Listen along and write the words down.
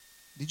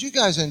Did you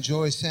guys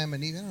enjoy Sam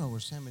and Evie? I don't know where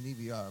Sam and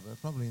Evie are,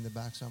 but probably in the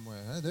back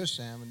somewhere. There's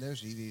Sam and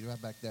there's Evie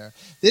right back there.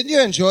 Didn't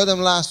you enjoy them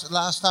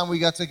last time we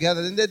got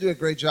together? Didn't they do a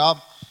great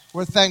job?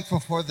 We're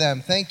thankful for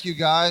them. Thank you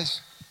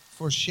guys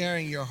for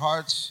sharing your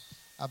hearts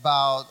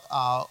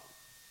about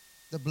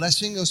the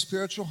blessing of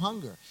spiritual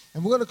hunger.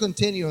 And we're going to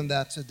continue on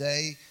that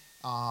today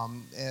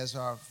as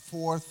our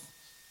fourth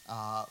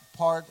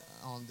part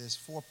on this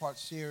four-part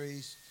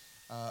series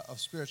of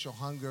spiritual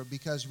hunger,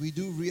 because we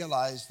do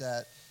realize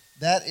that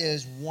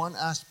is one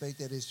aspect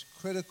that is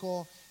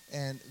critical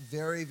and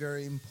very,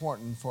 very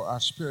important for our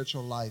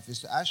spiritual life,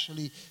 is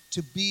actually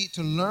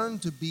to learn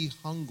to be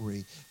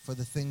hungry for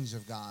the things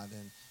of God.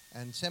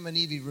 And Sam and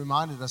Evie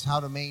reminded us how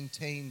to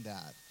maintain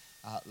that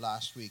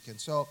last week. And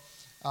so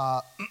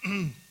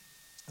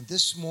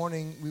this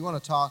morning we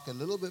want to talk a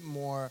little bit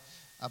more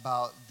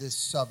about this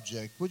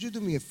subject. Would you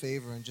do me a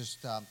favor and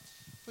just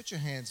put your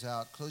hands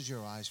out, close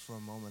your eyes for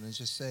a moment, and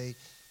just say,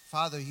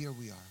 Father, here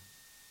we are.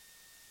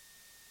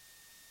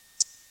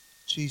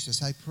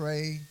 Jesus, I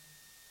pray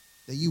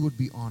that you would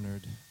be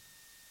honored.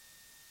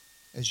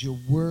 As your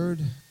word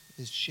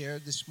is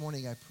shared this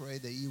morning, I pray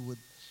that you would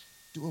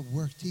do a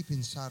work deep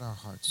inside our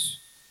hearts,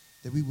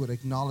 that we would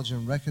acknowledge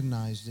and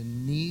recognize the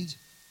need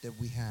that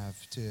we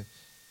have to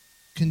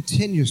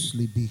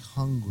continuously be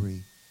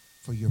hungry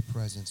for your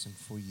presence and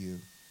for you.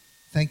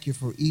 Thank you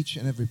for each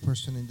and every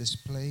person in this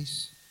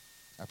place.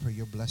 I pray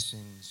your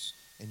blessings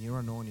and your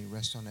anointing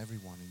rest on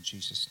everyone in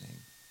Jesus' name.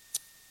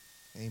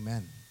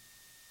 Amen.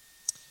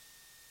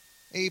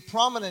 A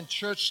prominent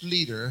church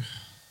leader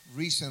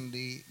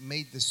recently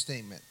made this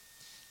statement.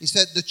 He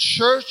said, the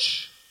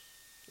church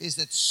is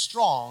as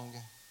strong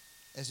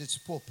as its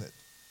pulpit.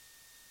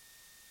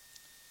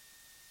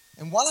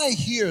 And while I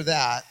hear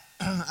that,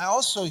 I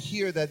also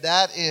hear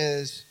that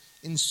is,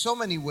 in so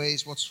many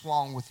ways, what's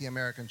wrong with the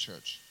American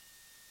church.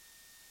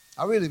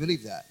 I really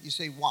believe that. You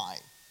say, why?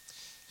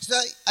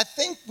 Because I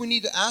think we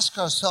need to ask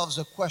ourselves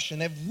a question.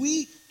 Have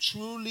we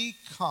truly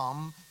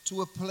come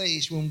to a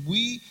place when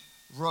we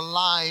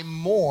rely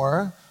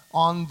more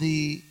on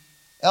the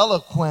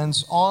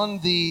eloquence, on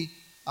the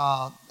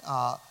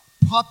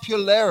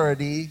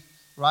popularity,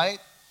 right?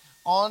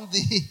 On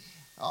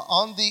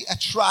the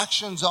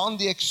attractions, on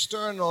the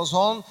externals,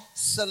 on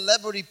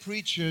celebrity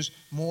preachers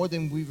more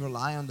than we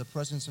rely on the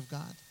presence of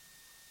God?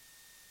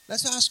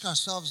 Let's ask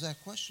ourselves that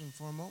question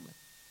for a moment.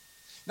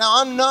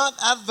 Now, I'm not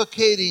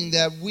advocating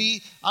that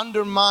we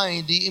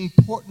undermine the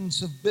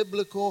importance of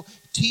biblical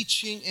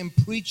teaching and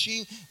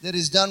preaching that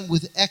is done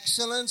with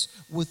excellence,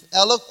 with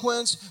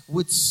eloquence,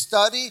 with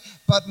study.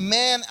 But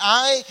man,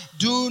 I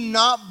do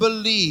not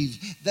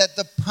believe that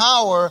the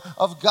power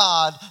of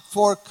God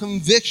for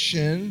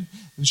conviction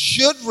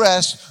should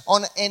rest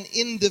on an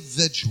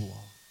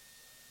individual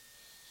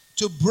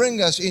to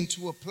bring us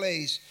into a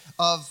place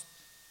of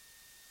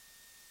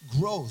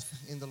growth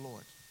in the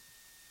Lord.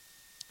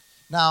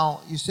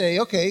 Now, you say,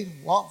 okay,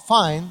 well,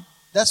 fine.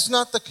 That's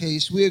not the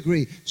case. We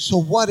agree.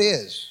 So what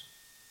is?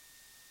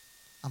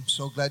 I'm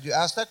so glad you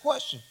asked that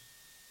question.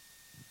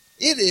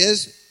 It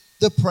is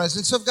the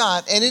presence of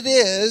God. And it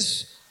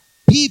is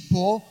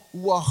people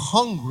who are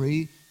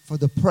hungry for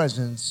the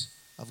presence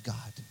of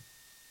God.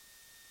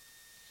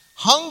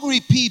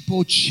 Hungry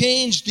people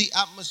change the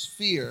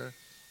atmosphere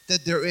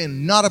that they're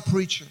in, not a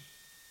preacher.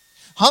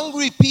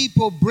 Hungry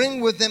people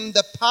bring with them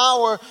the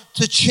power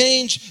to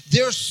change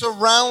their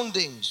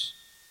surroundings,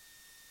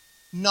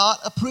 not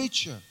a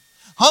preacher.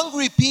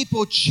 Hungry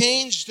people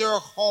change their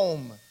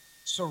home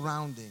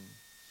surrounding.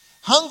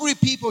 Hungry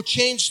people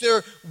change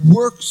their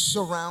work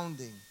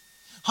surrounding.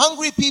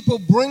 Hungry people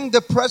bring the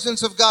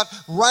presence of God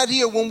right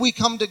here when we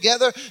come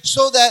together,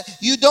 so that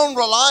you don't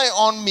rely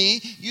on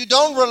me. You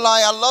don't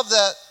rely. I love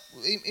that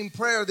in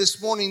prayer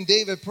this morning,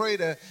 David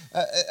prayed a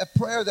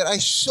prayer that I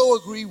so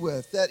agree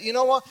with. That, you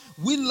know what?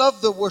 We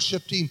love the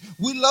worship team.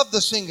 We love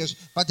the singers,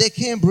 but they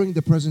can't bring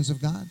the presence of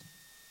God.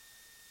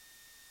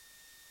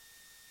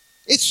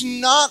 It's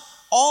not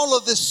all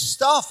of this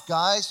stuff,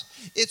 guys.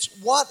 It's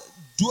what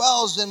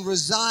dwells and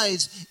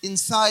resides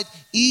inside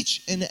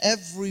each and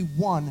every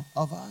one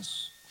of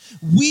us.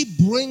 We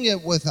bring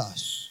it with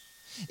us.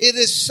 It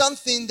is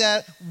something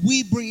that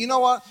we bring. You know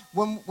what?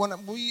 A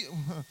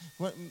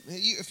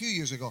few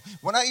years ago,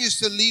 when I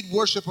used to lead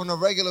worship on a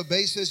regular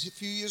basis a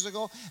few years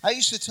ago, I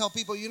used to tell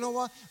people, you know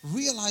what?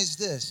 Realize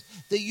this,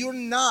 that you're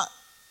not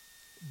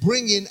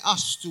bringing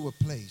us to a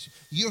place.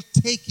 You're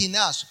taking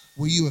us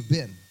where you have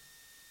been.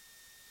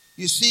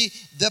 You see,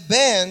 the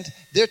band,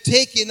 they're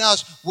taking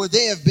us where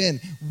they have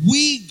been.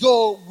 We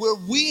go where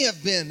we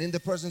have been in the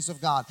presence of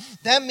God.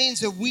 That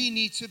means that we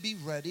need to be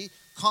ready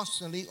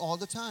constantly all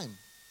the time.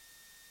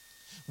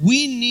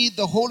 We need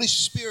the Holy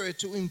Spirit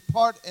to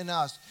impart in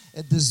us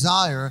a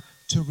desire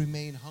to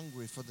remain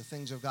hungry for the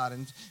things of God.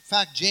 In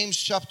fact, James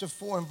chapter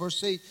 4 and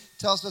verse 8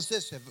 tells us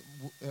this, a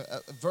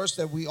verse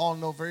that we all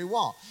know very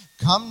well.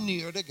 Come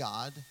near to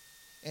God,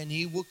 and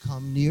He will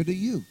come near to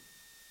you.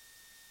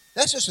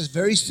 That's just a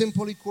very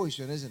simple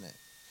equation, isn't it?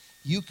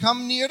 You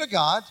come near to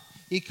God,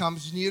 He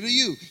comes near to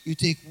you. You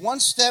take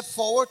one step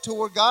forward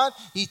toward God,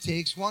 He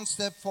takes one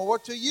step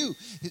forward to you.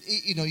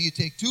 You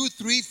take 2,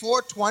 3,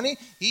 4, 20,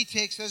 He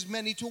takes as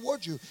many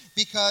towards you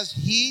because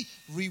He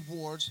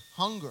rewards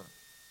hunger.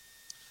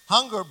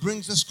 Hunger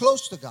brings us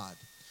close to God.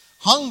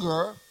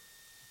 Hunger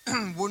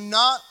will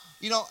not,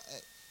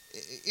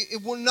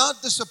 it will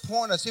not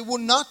disappoint us. It will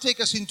not take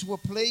us into a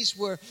place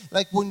where,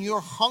 like when you're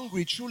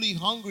hungry, truly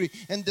hungry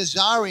and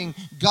desiring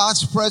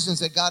God's presence,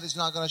 that God is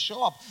not going to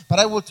show up. But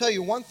I will tell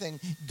you one thing.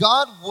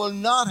 God will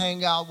not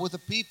hang out with the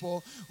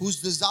people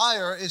whose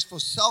desire is for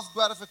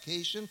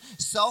self-gratification,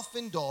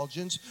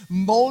 self-indulgence,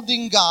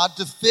 molding God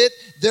to fit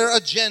their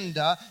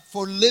agenda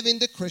for living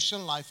the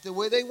Christian life the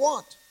way they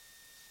want.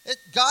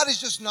 God is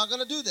just not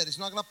going to do that. He's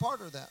not going to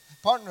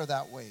partner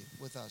that way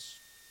with us.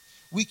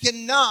 We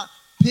cannot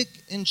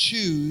pick and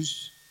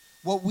choose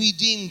what we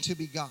deem to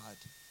be God,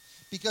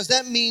 because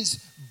that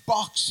means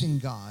boxing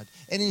God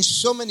and in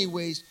so many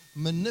ways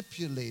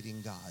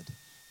manipulating God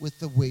with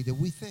the way that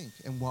we think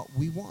and what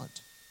we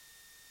want.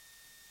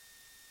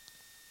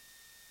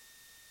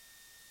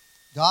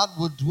 God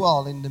will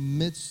dwell in the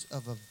midst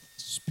of a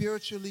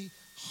spiritually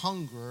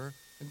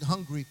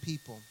hungry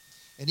people,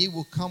 and He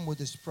will come with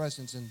His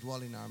presence and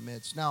dwell in our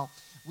midst. Now,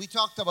 we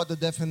talked about the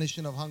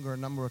definition of hunger a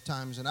number of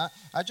times, and I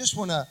just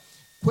want to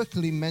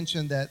quickly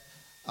mention that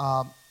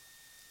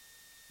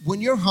when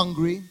you're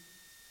hungry,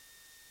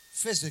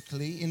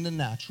 physically, in the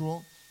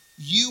natural,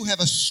 you have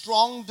a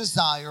strong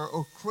desire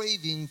or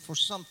craving for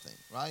something,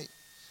 right?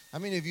 How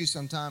many of you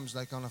sometimes,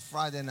 like on a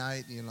Friday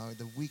night,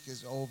 the week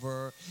is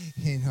over,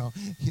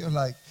 you're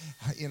like,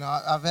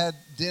 I've had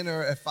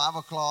dinner at 5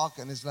 o'clock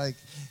and it's like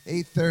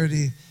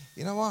 8:30.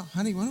 You know what,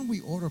 honey, why don't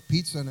we order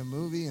pizza and a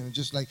movie and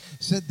just like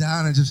sit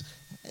down and just,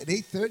 at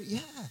 8:30?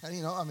 Yeah.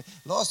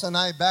 Lois and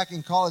I back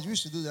in college, we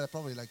used to do that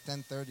probably like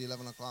 10:30,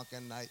 11 o'clock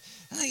at night.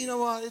 You know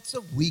what? It's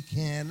a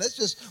weekend. Let's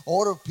just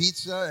order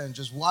pizza and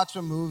just watch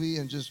a movie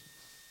and just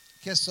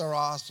que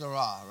sera,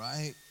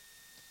 right?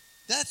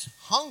 That's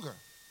hunger,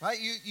 right?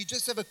 You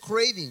just have a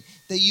craving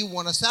that you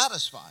want to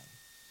satisfy.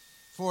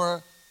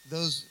 For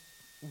those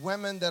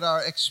women that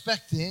are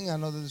expecting, I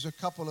know that there's a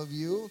couple of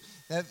you,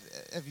 have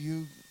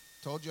you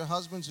told your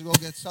husbands to go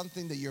get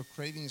something that you're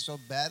craving so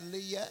badly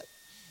yet?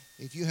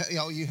 If you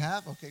you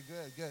have? Okay,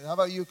 good. How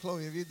about you,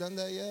 Chloe? Have you done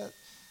that yet?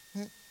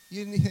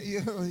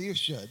 You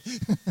should.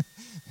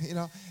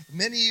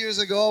 Many years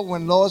ago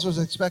when Lois was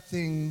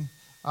expecting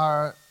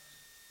our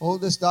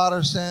oldest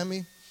daughter,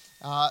 Sammy,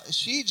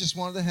 she just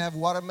wanted to have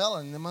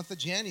watermelon in the month of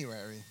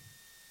January.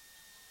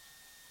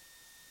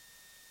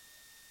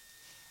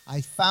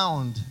 I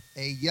found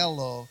a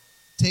yellow,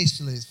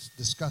 tasteless,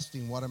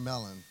 disgusting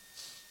watermelon.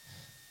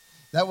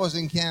 That was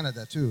in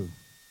Canada, too.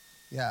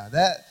 Yeah,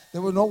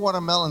 there were no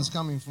watermelons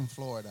coming from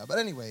Florida. But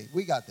anyway,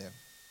 we got there.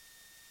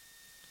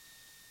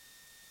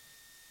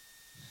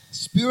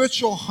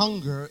 Spiritual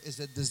hunger is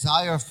a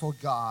desire for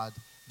God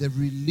that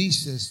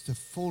releases the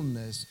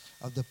fullness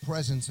of the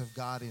presence of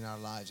God in our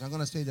lives. I'm going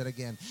to say that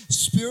again.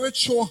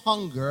 Spiritual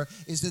hunger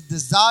is a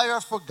desire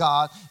for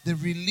God that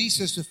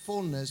releases the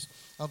fullness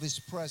of His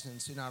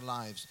presence in our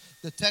lives.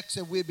 The text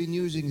that we've been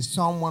using is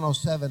Psalm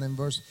 107 and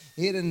verse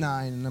 8 and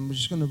 9. And I'm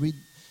just going to read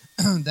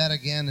that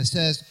again. It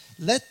says,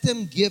 "Let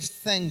them give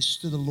thanks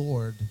to the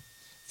Lord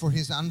for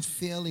His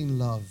unfailing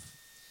love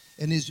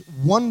and His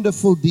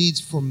wonderful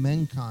deeds for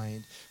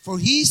mankind. For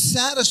He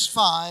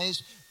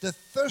satisfies the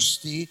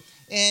thirsty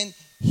and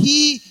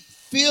He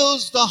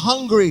fills the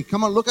hungry."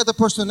 Come on, look at the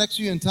person next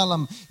to you and tell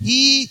them,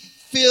 He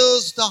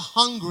fills the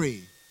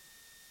hungry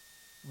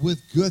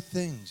with good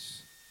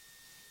things.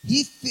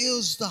 He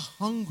fills the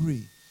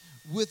hungry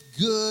with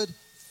good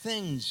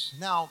things.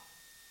 Now,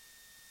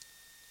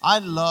 I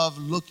love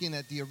looking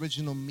at the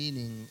original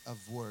meaning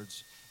of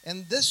words.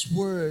 And this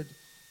word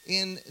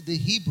in the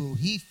Hebrew,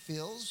 He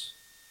fills,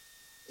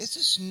 it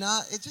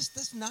just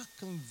does not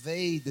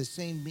convey the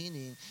same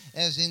meaning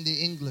as in the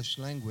English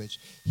language.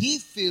 He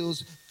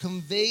fills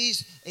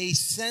conveys a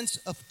sense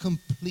of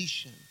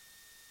completion.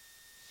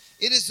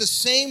 It is the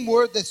same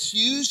word that's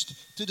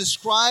used to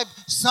describe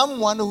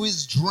someone who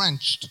is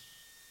drenched.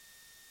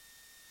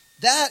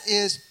 That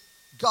is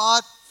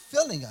God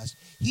filling us.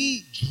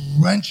 He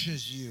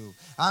drenches you.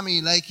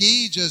 Like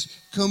He just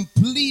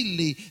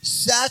completely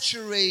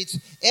saturates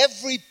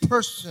every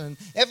person,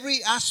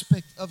 every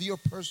aspect of your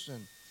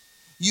person.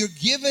 You're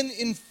given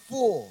in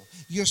full.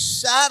 You're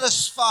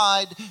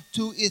satisfied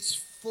to its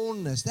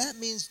fullness. That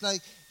means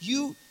like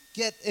you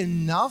get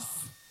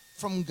enough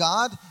from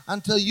God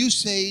until you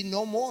say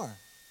no more.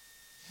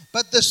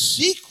 But the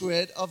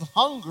secret of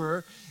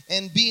hunger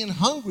and being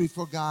hungry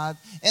for God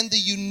and the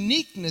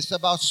uniqueness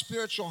about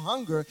spiritual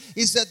hunger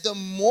is that the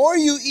more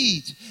you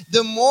eat,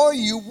 the more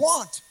you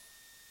want.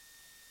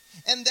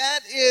 And that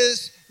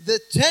is the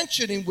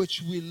tension in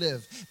which we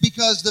live.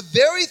 Because the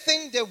very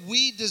thing that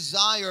we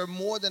desire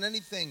more than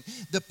anything,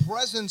 the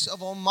presence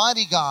of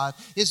Almighty God,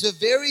 is the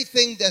very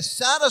thing that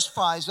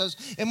satisfies us.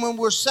 And when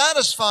we're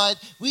satisfied,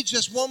 we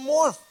just want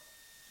more.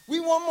 We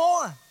want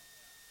more.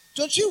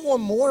 Don't you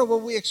want more of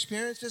what we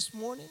experienced this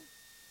morning?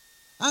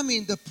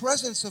 The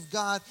presence of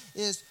God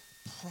is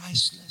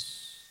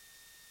priceless.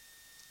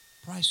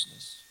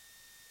 Priceless.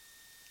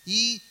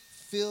 He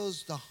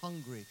fills the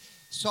hungry.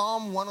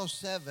 Psalm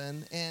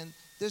 107, and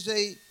there's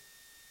a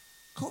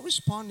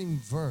corresponding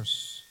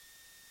verse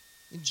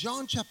in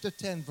John chapter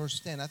 10, verse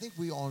 10. I think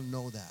we all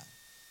know that.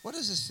 What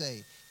does it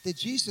say? That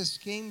Jesus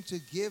came to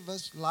give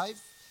us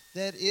life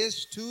that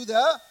is to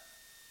the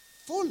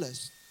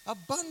fullest,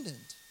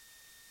 abundant.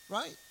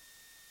 Right?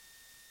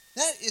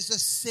 That is the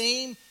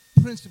same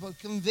principle. It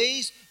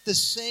conveys the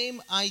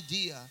same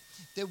idea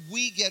that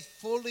we get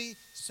fully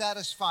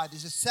satisfied.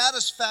 It's a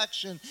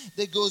satisfaction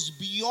that goes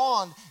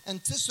beyond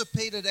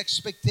anticipated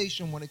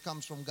expectation when it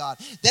comes from God.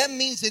 That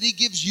means that He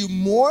gives you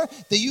more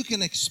than you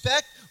can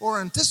expect or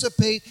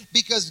anticipate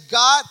because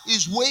God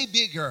is way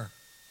bigger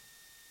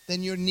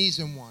than your needs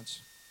and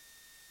wants.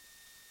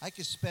 I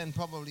could spend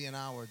probably an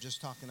hour just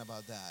talking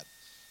about that.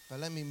 But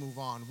let me move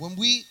on. When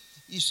we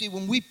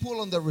pull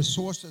on the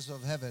resources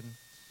of heaven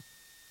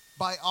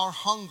by our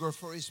hunger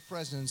for His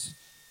presence,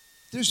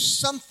 there's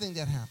something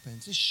that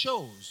happens. It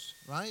shows,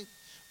 right?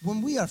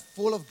 When we are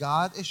full of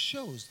God, it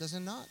shows, does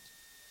it not?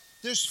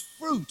 There's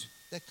fruit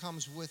that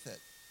comes with it.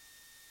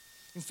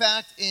 In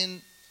fact,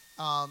 in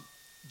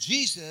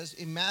Jesus,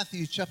 in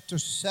Matthew chapter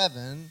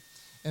 7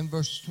 and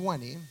verse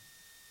 20,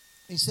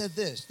 He said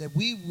this, that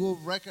we will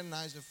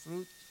recognize the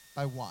fruit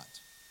by what?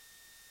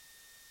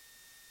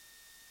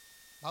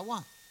 By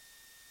what?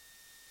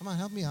 Come on,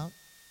 help me out.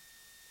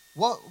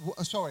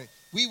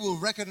 We will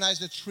recognize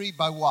the tree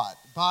by what?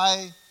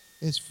 By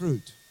its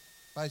fruit.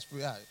 By its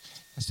fruit. I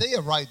say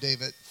it right,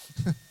 David.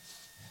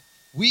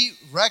 We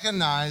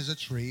recognize a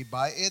tree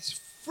by its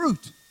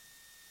fruit.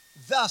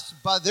 Thus,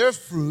 by their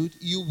fruit,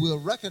 you will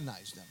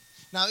recognize them.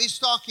 Now, He's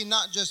talking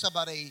not just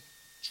about a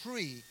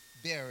tree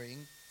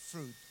bearing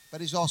fruit, but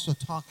He's also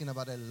talking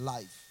about a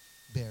life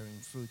bearing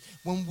fruit.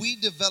 When we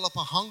develop a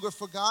hunger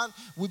for God,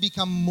 we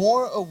become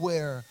more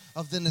aware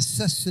of the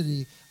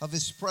necessity of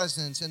His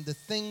presence and the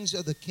things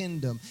of the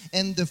kingdom,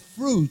 and the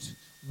fruit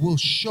will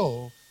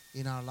show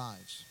in our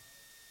lives.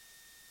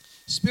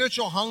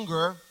 Spiritual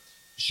hunger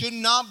should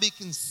not be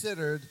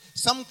considered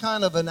some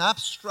kind of an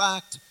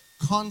abstract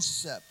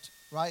concept,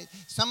 right?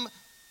 Some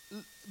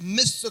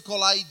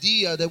mystical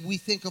idea that we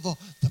think of,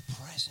 the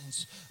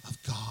presence of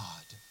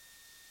God.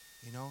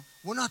 You know,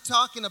 we're not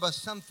talking about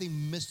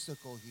something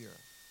mystical here.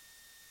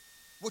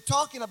 We're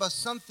talking about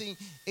something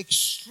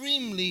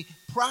extremely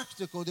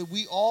practical that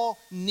we all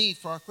need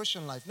for our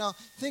Christian life. Now,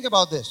 think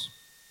about this.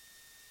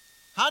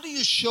 How do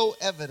you show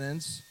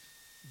evidence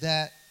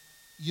that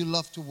you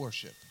love to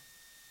worship?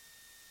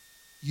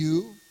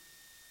 You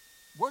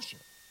worship.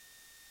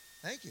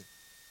 Thank you.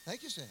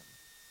 Thank you, Sam.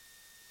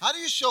 How do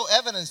you show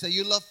evidence that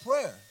you love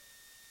prayer?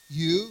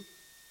 You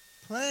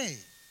pray.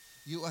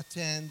 You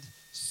attend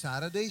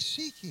Saturday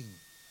Seeking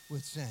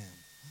with Sam.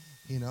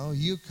 You know,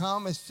 you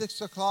come at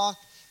 6 o'clock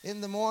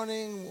in the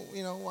morning,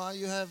 you know, while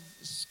you have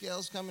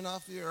scales coming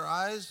off your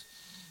eyes,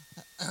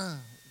 because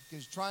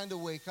you're trying to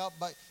wake up.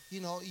 But, you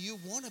know, you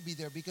want to be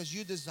there because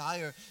you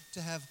desire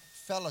to have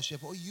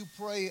fellowship. Or you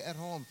pray at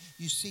home.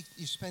 You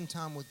spend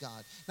time with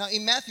God. Now,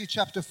 in Matthew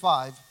chapter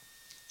 5,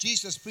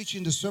 Jesus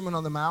preaching the Sermon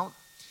on the Mount,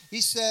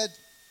 He said,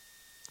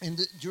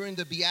 during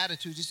the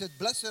Beatitudes, He said,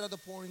 blessed are the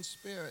poor in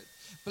spirit.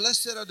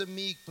 Blessed are the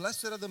meek.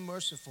 Blessed are the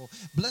merciful.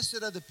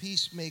 Blessed are the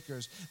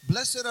peacemakers.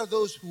 Blessed are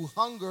those who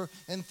hunger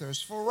and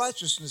thirst for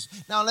righteousness.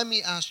 Now let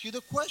me ask you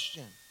the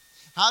question.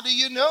 How do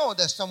you know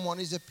that someone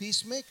is a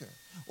peacemaker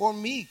or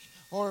meek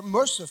or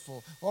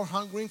merciful or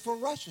hungering for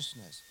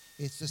righteousness?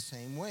 It's the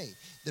same way.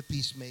 The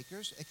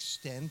peacemakers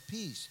extend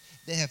peace.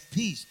 They have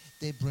peace.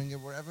 They bring it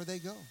wherever they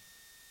go.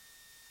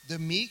 The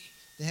meek,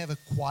 they have a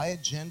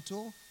quiet,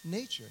 gentle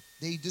nature.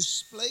 They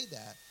display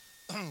that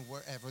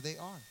wherever they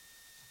are.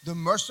 The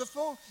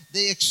merciful,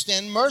 they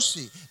extend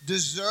mercy,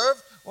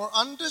 deserved or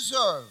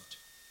undeserved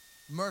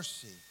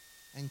mercy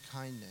and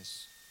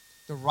kindness.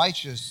 The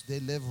righteous, they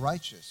live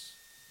righteous.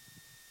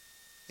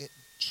 A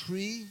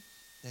tree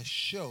that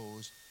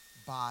shows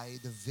by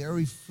the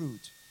very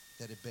fruit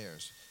that it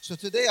bears. So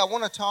today I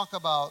want to talk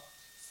about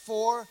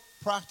 4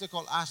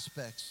 practical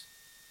aspects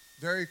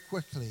very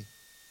quickly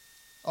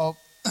of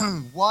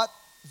what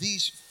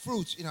these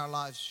fruits in our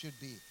lives should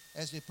be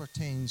as it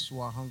pertains to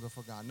our hunger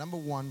for God. Number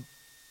 1,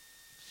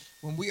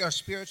 when we are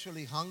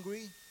spiritually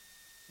hungry,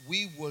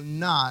 we will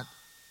not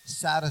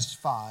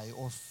satisfy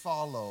or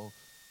follow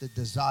the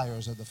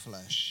desires of the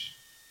flesh.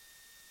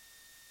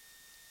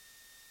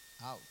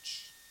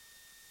 Ouch.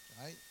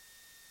 Right?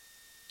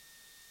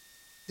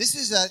 This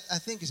is, I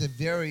think, is a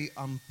very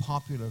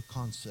unpopular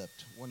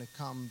concept when it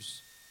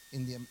comes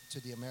to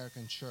the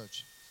American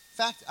church. In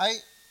fact,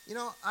 I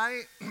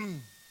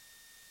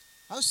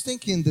was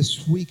thinking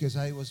this week as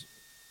I was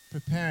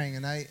preparing,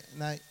 and I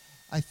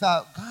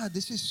thought, God,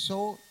 this is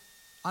so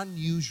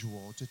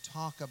unusual to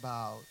talk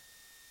about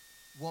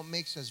what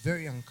makes us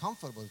very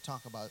uncomfortable to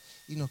talk about.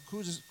 You know,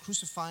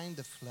 crucifying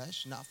the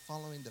flesh, not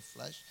following the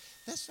flesh.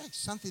 That's like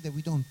something that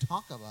we don't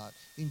talk about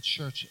in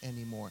church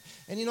anymore.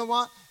 And you know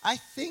what? I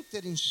think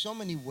that in so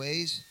many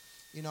ways,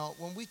 You know,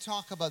 when we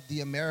talk about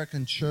the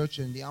American church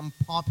and the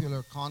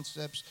unpopular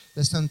concepts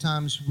that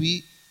sometimes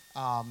we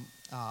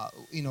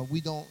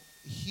don't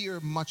hear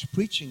much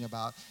preaching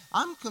about,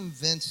 I'm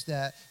convinced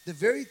that the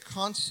very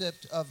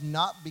concept of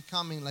not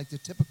becoming like the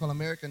typical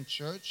American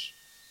church,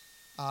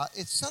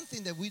 it's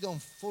something that we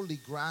don't fully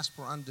grasp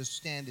or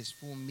understand its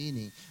full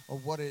meaning or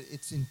what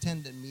its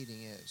intended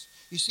meaning is.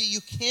 You see, you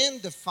can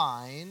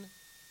define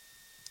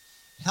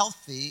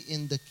healthy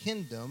in the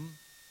kingdom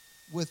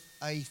with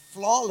a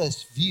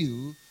flawless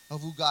view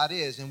of who God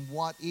is and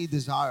what He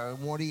desires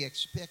and what He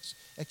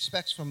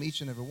expects from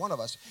each and every one of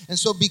us. And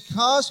so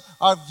because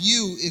our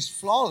view is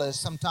flawless,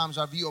 sometimes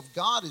our view of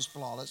God is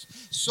flawless,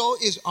 so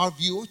is our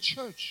view of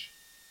church.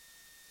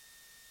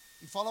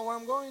 You follow where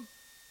I'm going?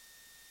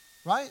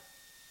 Right?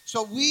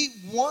 So we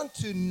want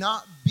to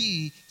not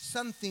be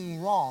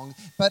something wrong,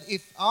 but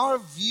if our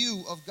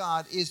view of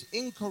God is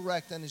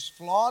incorrect and is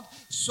flawed,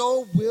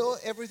 so will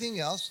everything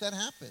else that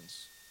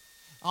happens.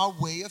 Our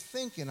way of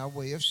thinking, our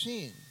way of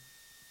seeing.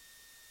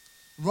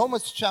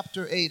 Romans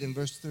chapter 8 and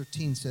verse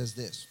 13 says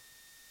this: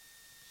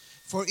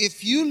 "For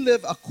if you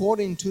live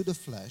according to the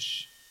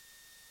flesh,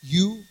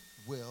 you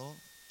will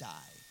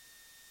die.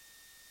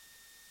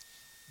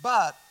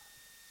 But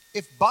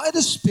if by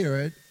the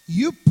Spirit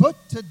you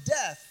put to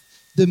death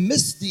the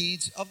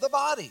misdeeds of the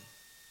body,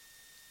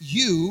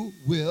 you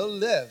will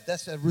live."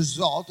 That's a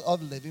result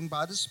of living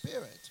by the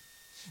Spirit.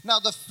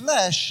 Now, the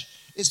flesh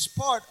is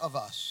part of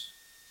us.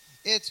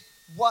 It's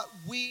what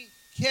we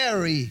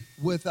carry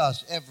with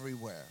us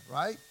everywhere,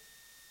 right?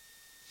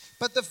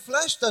 But the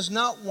flesh does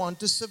not want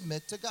to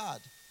submit to God.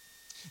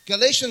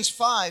 Galatians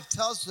 5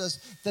 tells us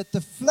that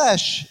the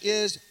flesh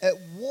is at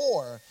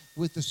war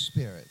with the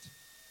Spirit.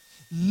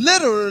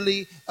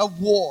 Literally a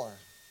war.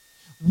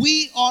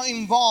 We are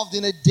involved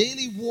in a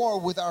daily war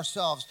with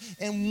ourselves,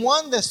 and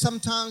one that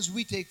sometimes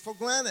we take for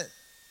granted.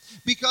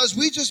 Because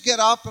we just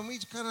get up and we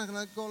kind of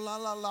like go la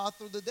la la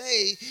through the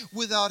day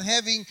without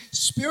having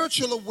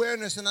spiritual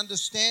awareness and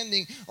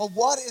understanding of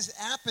what is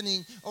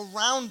happening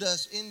around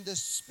us in the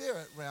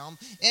spirit realm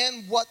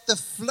and what the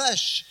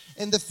flesh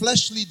and the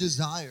fleshly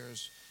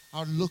desires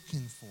are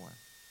looking for.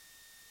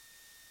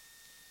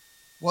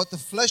 What the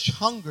flesh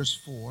hungers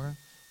for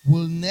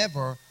will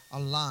never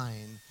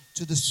align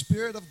to the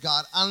Spirit of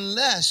God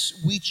unless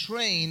we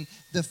train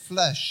the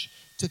flesh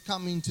to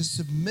come into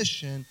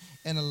submission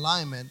and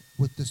alignment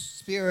with the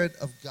Spirit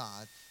of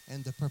God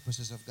and the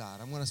purposes of God.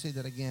 I'm going to say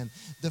that again.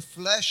 The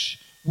flesh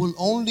will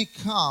only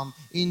come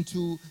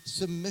into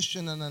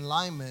submission and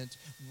alignment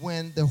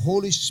when the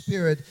Holy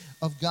Spirit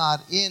of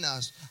God in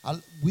us,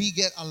 we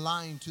get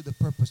aligned to the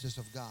purposes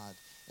of God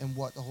and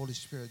what the Holy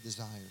Spirit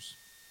desires.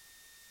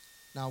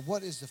 Now,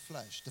 what is the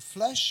flesh? The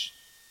flesh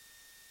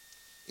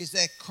is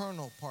that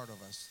carnal part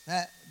of us.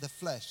 The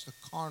flesh, the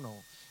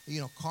carnal.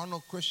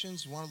 Carnal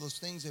Christians, one of those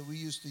things that we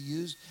used to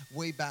use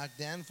way back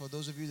then, for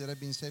those of you that have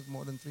been saved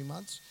more than 3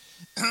 months.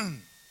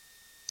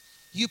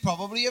 You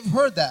probably have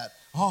heard that.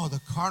 Oh, the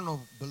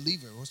carnal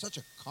believer was such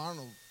a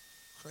carnal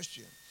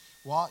Christian.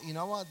 Well, you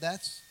know what?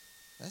 That's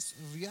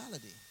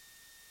reality.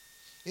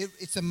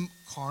 It's a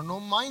carnal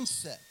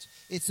mindset.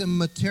 It's a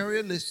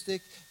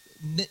materialistic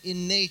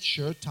in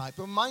nature type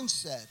of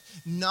mindset,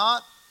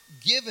 not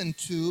given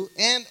to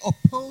and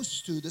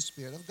opposed to the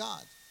Spirit of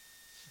God.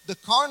 The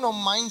carnal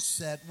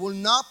mindset will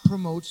not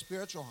promote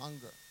spiritual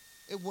hunger.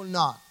 It will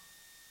not.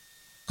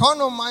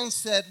 Carnal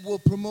mindset will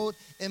promote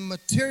a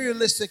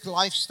materialistic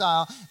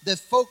lifestyle that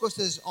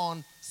focuses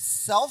on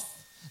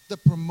self, the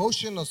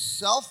promotion of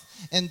self,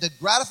 and the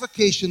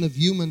gratification of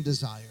human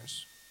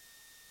desires.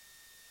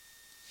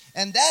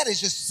 And that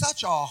is just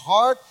such a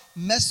hard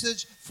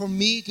message for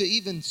me to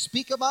even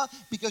speak about,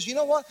 because you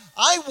know what?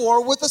 I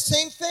war with the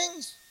same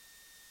things.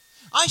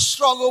 I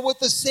struggle with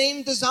the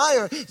same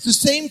desire, the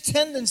same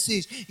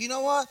tendencies. You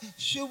know what?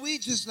 Should we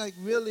just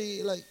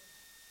really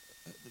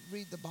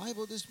read the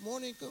Bible this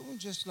morning? Couldn't we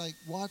just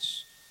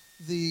watch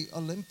the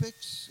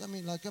Olympics? I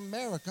mean, like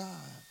America,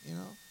 we're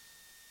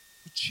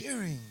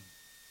cheering.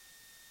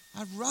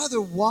 I'd rather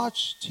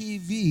watch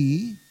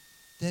TV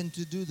than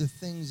to do the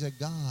things that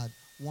God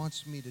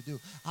wants me to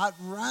do. I'd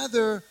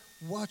rather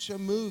watch a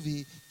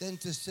movie than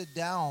to sit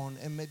down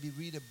and maybe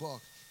read a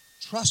book.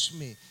 Trust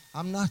me,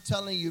 I'm not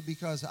telling you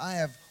because I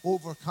have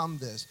overcome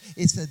this.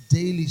 It's a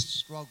daily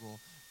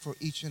struggle for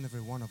each and every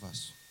one of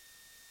us.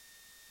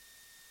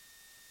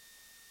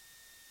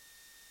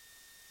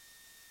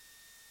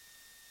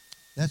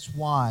 That's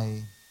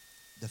why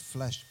the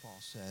flesh, Paul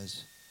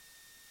says,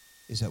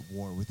 is at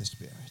war with the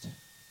Spirit.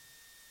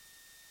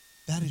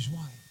 That is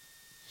why.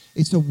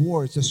 It's a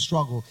war, it's a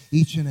struggle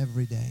each and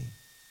every day.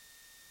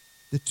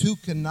 The two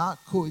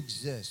cannot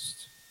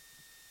coexist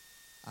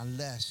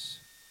unless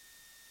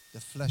the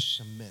flesh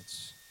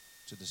submits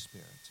to the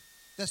Spirit.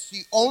 That's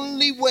the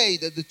only way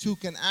that the two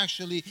can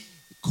actually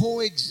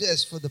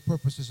coexist for the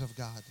purposes of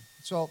God.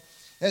 So,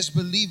 as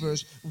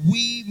believers,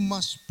 we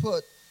must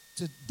put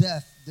to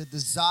death the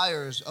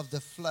desires of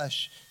the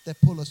flesh that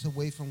pull us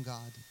away from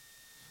God.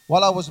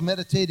 While I was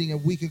meditating a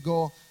week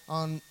ago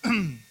on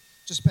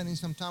just spending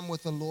some time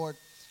with the Lord,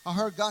 I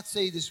heard God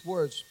say these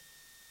words.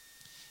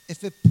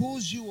 If it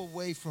pulls you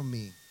away from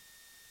me,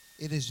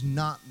 it is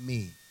not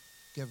me.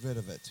 Get rid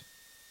of it.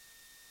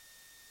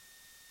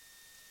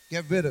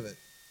 Get rid of it.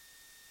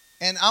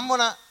 And I'm going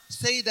to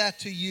say that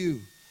to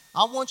you.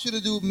 I want you to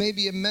do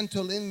maybe a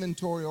mental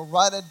inventory or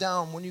write it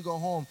down when you go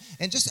home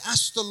and just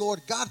ask the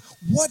Lord, God,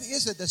 what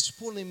is it that's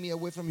pulling me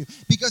away from you?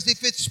 Because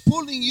if it's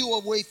pulling you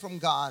away from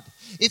God,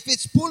 if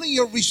it's pulling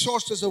your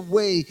resources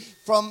away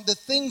from the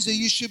things that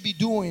you should be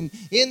doing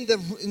in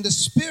the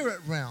spirit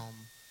realm,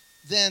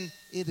 then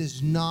it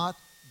is not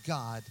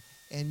God,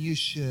 and you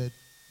should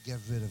get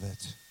rid of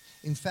it.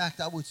 In fact,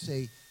 I would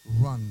say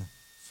run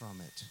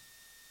from it.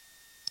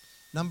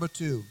 Number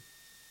 2,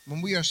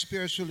 when we are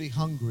spiritually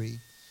hungry,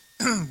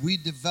 we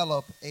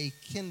develop a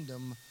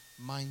kingdom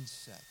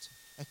mindset.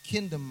 A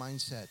kingdom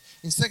mindset.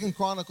 In 2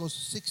 Chronicles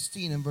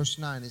 16 and verse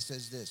 9, it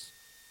says this: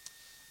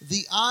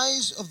 the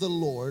eyes of the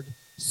Lord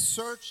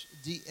search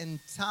the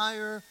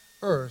entire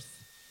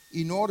earth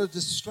in order to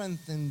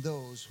strengthen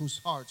those whose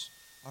hearts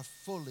are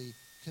fully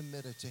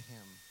committed to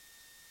Him.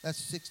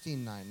 That's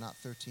 16:9, not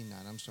 13:9.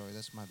 I'm sorry,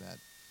 that's my bad.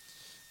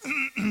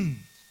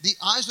 The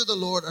eyes of the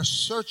Lord are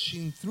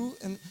searching through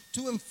and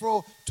to and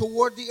fro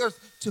toward the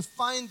earth to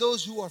find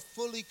those who are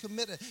fully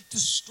committed, to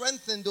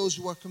strengthen those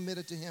who are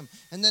committed to Him.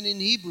 And then in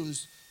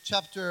Hebrews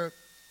chapter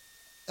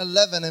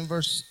 11 and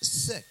verse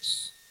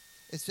 6,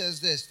 it says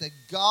this, that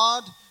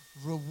God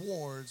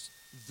rewards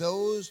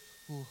those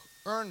who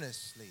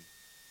earnestly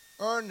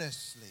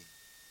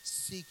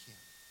seek Him.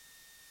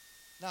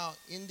 Now,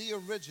 in the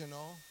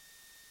original,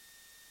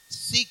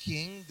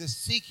 the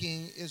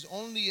seeking is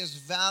only as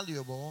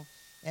valuable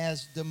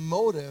as the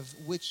motive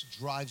which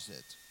drives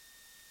it.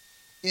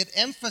 It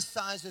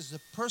emphasizes the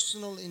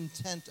personal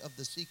intent of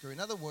the seeker. In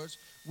other words,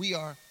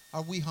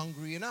 are we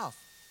hungry enough?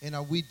 And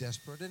are we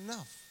desperate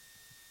enough?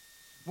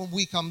 When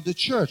we come to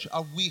church,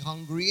 are we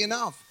hungry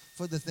enough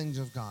for the things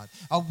of God?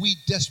 Are we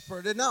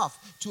desperate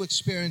enough to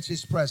experience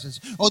His presence?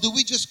 Or do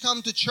we just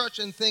come to church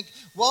and think,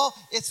 well,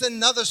 it's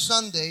another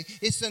Sunday,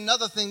 it's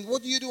another thing.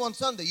 What do you do on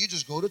Sunday? You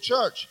just go to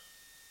church.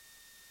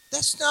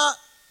 That's not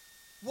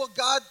what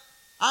God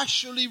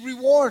actually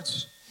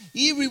rewards.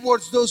 He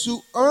rewards those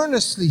who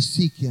earnestly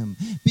seek Him,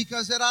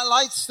 because it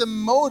highlights the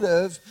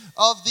motive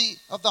of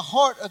the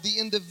heart of the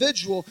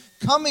individual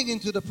coming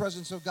into the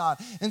presence of God.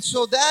 And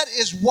so that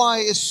is why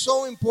it's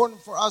so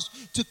important for us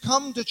to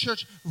come to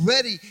church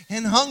ready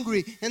and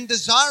hungry and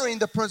desiring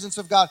the presence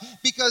of God,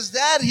 because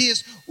that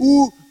is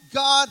who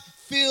God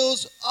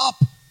fills up.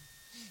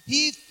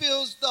 He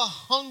fills the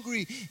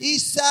hungry. He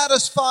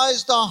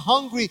satisfies the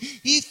hungry.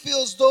 He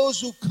fills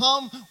those who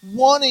come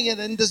wanting it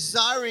and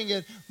desiring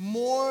it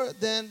more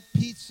than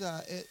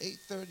pizza at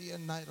 8:30 at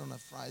night on a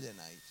Friday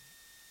night.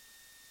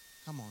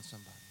 Come on,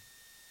 somebody.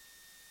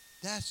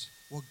 That's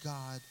what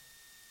God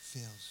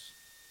fills.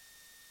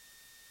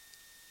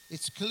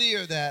 It's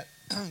clear that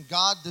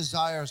God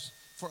desires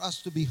for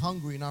us to be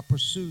hungry in our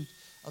pursuit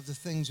of the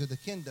things of the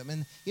kingdom.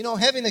 And,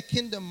 having a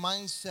kingdom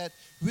mindset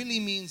really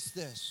means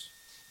this: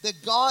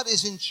 that God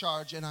is in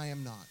charge and I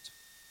am not.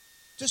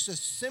 Just as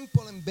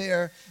simple and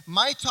bare,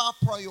 my top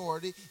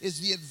priority is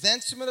the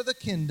advancement of the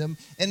kingdom,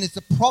 and it's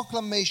the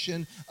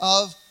proclamation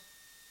of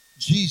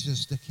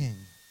Jesus the King.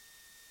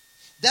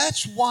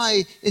 That's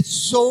why it's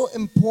so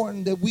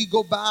important that we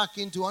go back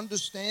into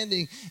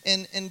understanding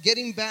and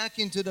getting back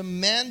into the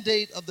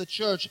mandate of the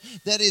church,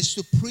 that is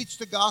to preach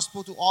the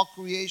gospel to all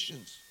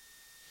creations.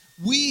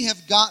 We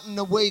have gotten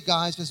away,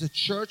 guys, as a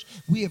church.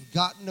 We have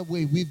gotten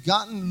away. We've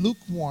gotten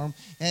lukewarm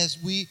as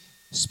we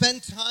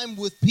spend time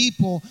with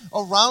people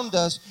around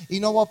us,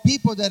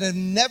 people that have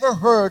never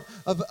heard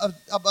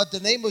about the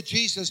name of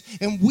Jesus,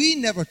 and we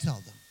never tell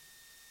them.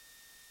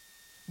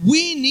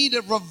 We need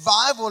a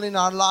revival in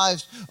our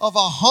lives of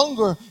a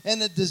hunger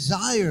and a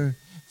desire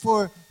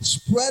for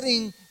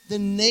spreading the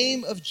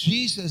name of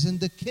Jesus and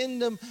the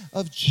kingdom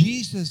of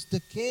Jesus, the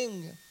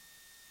King,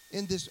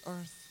 in this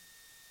earth.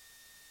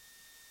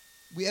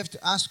 We have to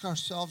ask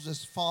ourselves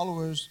as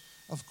followers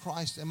of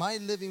Christ, am I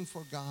living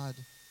for God?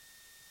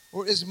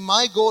 Or is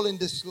my goal in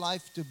this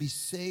life to be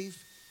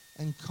safe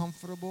and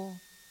comfortable,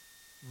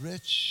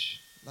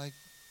 rich,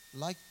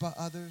 liked by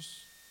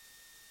others,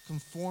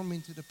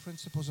 conforming to the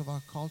principles of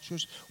our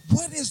cultures?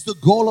 What is the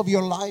goal of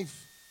your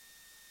life?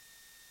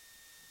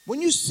 When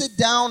you sit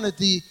down at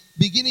the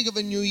beginning of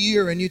a new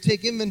year and you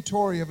take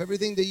inventory of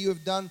everything that you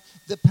have done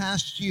the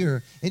past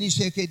year, and you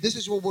say, okay, this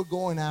is what we're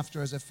going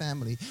after as a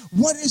family,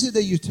 what is it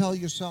that you tell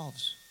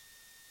yourselves?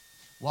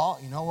 Well,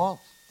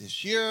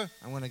 this year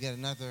I'm going to get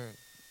another,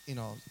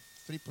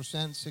 3%,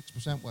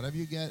 6%, whatever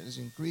you get is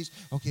increased.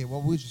 Okay,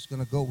 well, we're just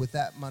going to go with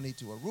that money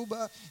to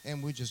Aruba,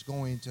 and we're just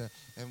going to,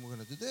 and we're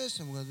going to do this,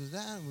 and we're going to do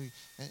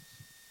that.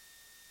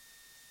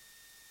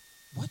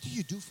 What do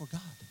you do for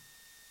God?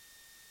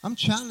 I'm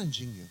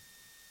challenging you.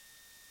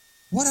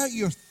 What are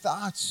your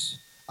thoughts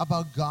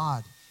about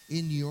God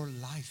in your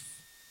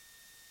life?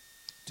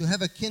 To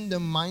have a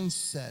kingdom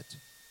mindset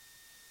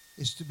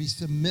is to be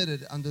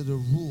submitted under the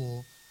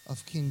rule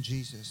of King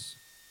Jesus.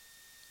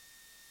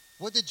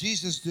 What did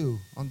Jesus do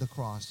on the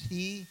cross?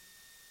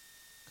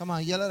 Come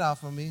on, yell it out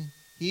for me.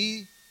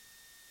 He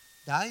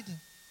Died?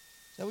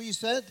 Is that what you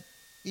said?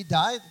 He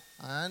died?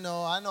 I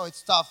know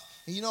it's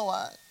tough. And you know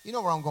what? You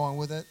know where I'm going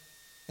with it.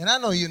 And I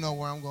know you know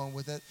where I'm going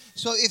with it.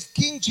 So if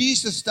King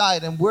Jesus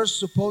died and we're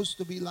supposed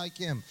to be like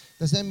him,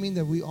 does that mean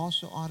that we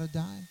also ought to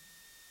die?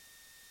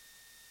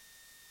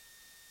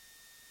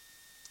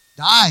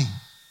 Die.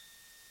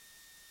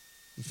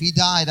 If he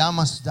died, I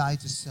must die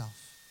to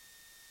self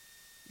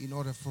in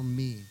order for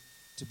me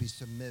to be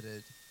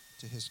submitted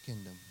to his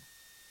kingdom.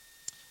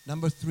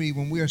 Number 3,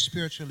 when we are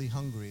spiritually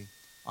hungry,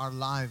 our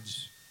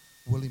lives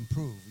will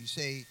improve. You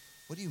say,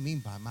 what do you mean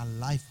by my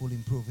life will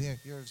improve?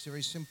 Here's a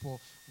very simple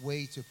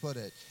way to put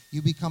it.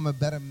 You become a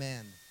better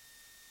man.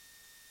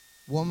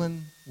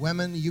 Women,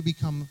 you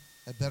become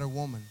a better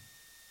woman.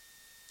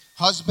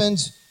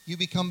 Husbands, you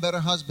become better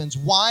husbands.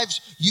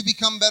 Wives, you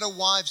become better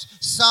wives.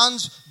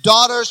 Sons,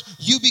 daughters,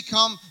 you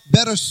become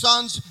better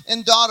sons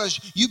and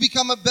daughters. You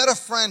become a better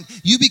friend.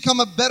 You become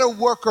a better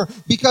worker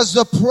because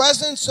the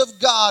presence of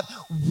God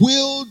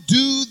will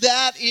do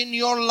that in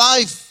your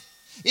life.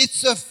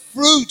 It's a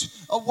fruit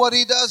of what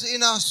he does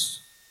in us.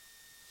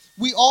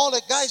 We all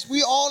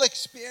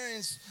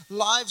experience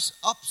life's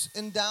ups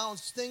and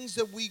downs, things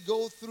that we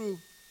go through.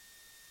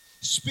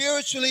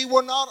 Spiritually,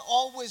 we're not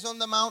always on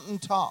the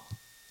mountaintop.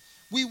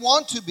 We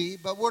want to be,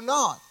 but we're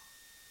not.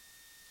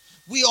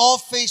 We all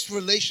face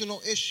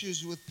relational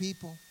issues with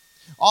people.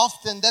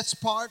 Often that's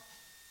part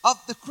of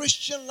the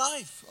Christian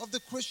life, of the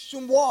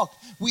Christian walk.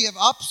 We have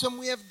ups and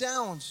we have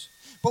downs.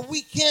 But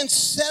we can't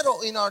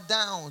settle in our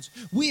downs.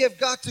 We have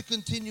got to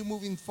continue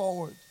moving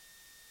forward.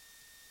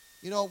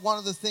 You know, one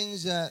of the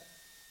things that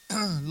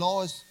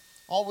Lois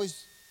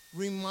always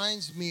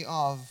reminds me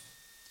of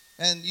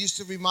and used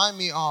to remind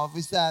me of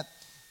is that,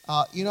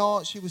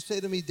 she would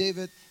say to me,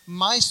 David,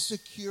 my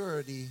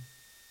security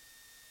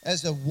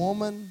as a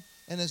woman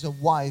and as a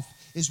wife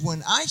is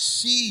when I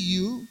see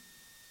you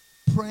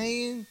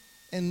praying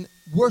and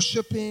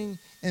worshiping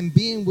and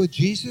being with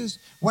Jesus.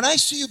 When I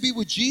see you be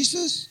with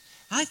Jesus,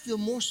 I feel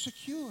more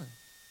secure.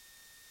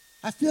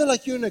 I feel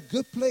like you're in a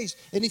good place.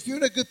 And if you're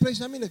in a good place,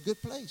 I'm in a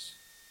good place.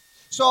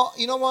 So,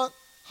 you know what,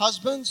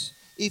 husbands?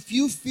 If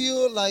you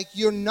feel like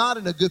you're not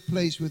in a good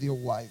place with your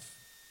wife,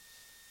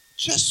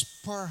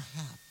 just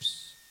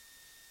perhaps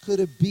could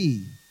it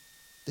be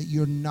that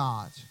you're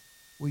not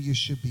where you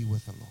should be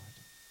with the Lord?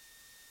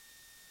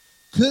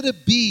 Could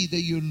it be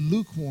that you're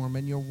lukewarm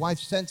and your wife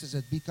senses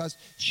it because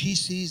she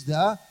sees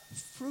the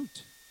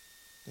fruit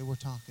that we're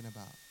talking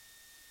about?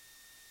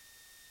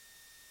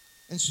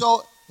 And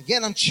so,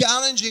 again, I'm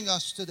challenging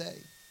us today.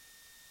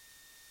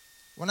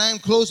 When I am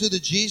closer to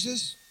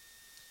Jesus,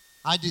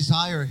 I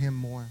desire him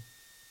more.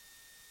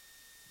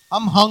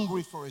 I'm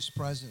hungry for his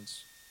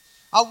presence.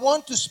 I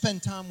want to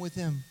spend time with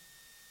him.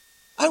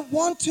 I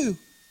want to.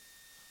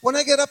 When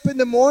I get up in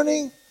the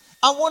morning,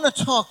 I want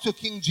to talk to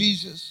King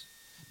Jesus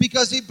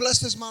because he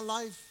blesses my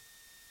life.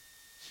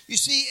 You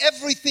see,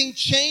 everything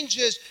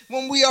changes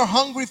when we are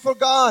hungry for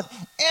God.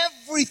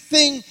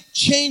 Everything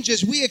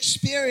changes. We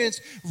experience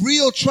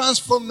real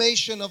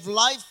transformation of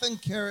life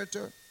and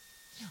character.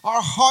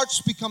 Our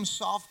hearts become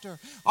softer.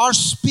 Our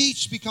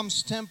speech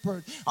becomes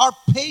tempered. Our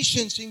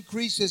patience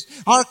increases.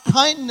 Our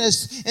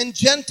kindness and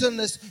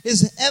gentleness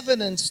is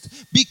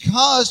evidenced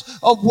because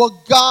of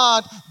what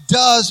God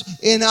does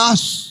in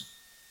us.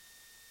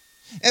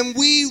 And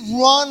we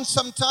run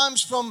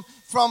sometimes from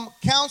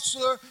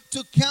counselor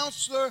to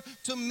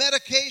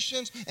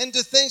medications and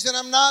to things. And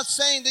I'm not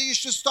saying that you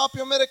should stop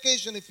your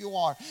medication if you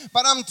are.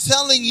 But I'm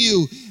telling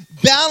you,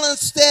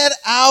 balance that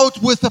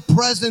out with the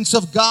presence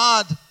of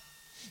God.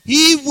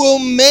 He will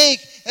make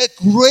a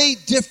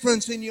great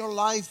difference in your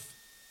life.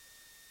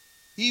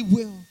 He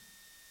will.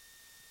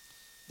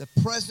 The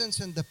presence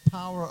and the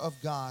power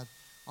of God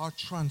are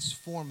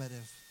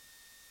transformative.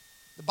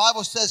 The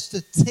Bible says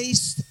to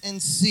taste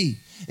and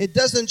see. It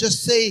doesn't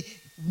just say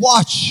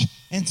watch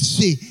and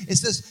see. It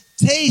says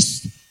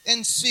taste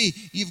and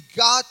see. You've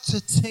got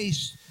to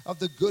taste of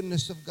the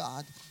goodness of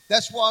God.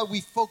 That's why we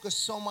focus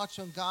so much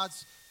on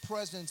God's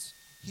presence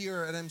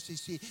here at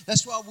MCC.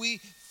 That's why we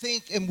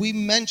think and we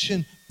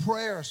mention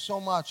prayer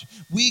so much.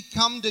 We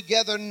come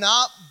together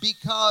not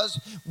because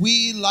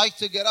we like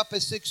to get up at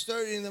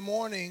 6:30 in the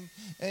morning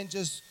and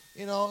just,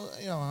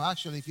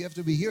 actually, if you have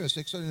to be here at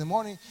 6:30 in the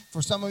morning,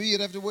 for some of you,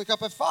 you'd have to wake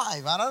up at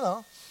 5. I don't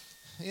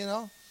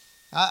know.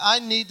 I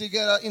need to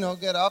get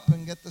up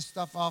and get the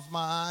stuff off my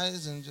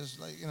eyes and just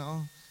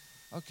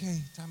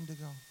okay, time to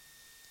go.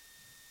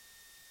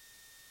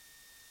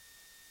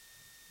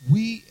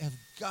 We have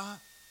got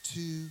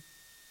to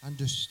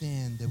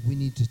understand that we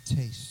need to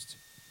taste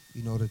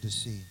in order to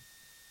see.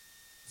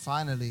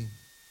 Finally,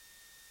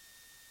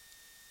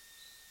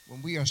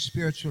 when we are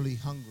spiritually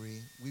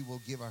hungry, we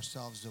will give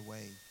ourselves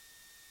away.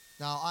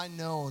 Now, I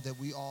know that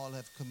we all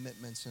have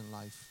commitments in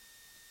life.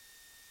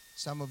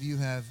 Some of you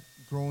have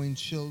growing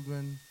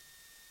children.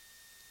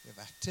 You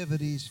have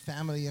activities,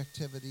 family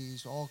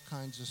activities, all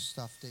kinds of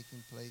stuff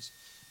taking place.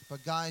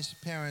 But guys,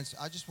 parents,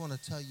 I just want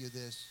to tell you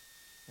this,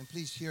 and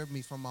please hear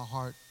me from my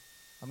heart.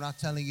 I'm not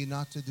telling you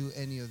not to do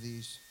any of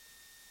these.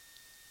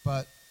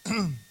 But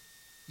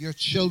your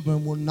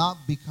children will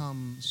not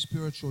become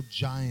spiritual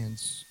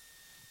giants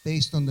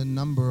based on the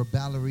number of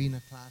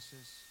ballerina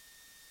classes,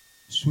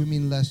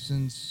 swimming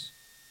lessons,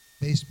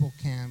 baseball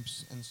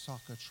camps, and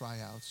soccer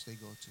tryouts they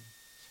go to.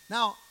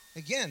 Now,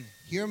 again,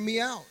 hear me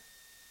out.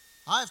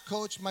 I've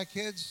coached my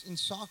kids in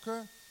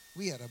soccer.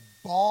 We had a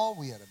ball.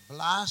 We had a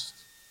blast.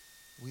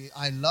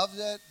 I loved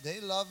it. They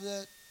loved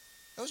it.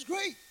 It was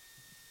great.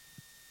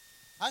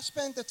 I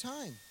spent the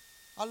time.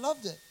 I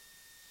loved it.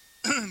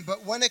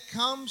 But when it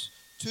comes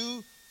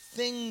to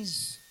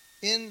things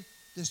in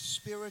the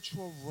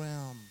spiritual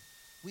realm,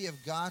 we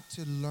have got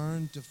to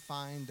learn to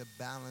find the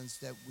balance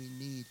that we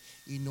need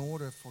in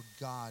order for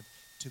God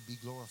to be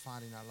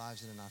glorified in our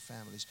lives and in our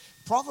families.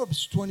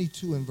 Proverbs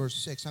 22 and verse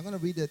 6. I'm going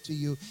to read that to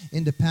you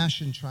in the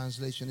Passion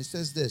Translation. It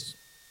says this.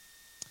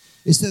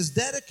 It says,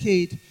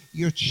 dedicate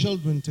your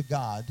children to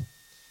God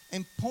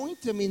and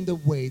point them in the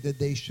way that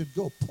they should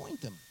go.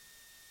 Point them.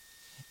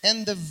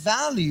 And the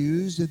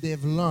values that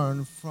they've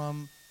learned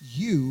from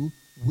you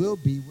will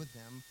be with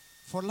them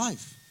for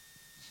life.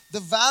 The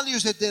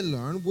values that they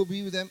learn will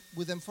be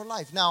with them for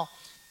life. Now,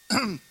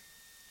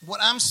 what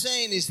I'm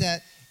saying is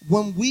that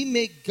when we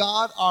make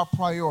God our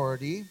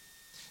priority,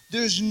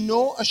 there's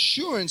no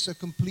assurance of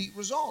complete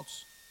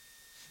results.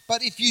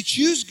 But if you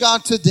choose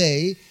God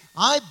today,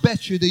 I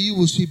bet you that you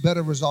will see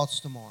better results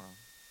tomorrow.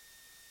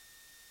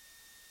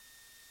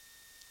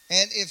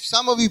 And if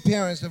some of you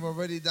parents have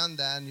already done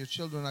that and your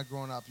children are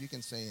grown up, you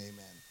can say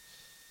amen.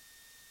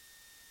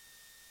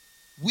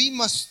 We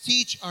must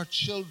teach our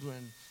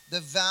children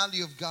the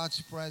value of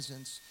God's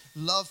presence,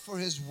 love for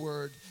His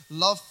Word,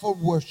 love for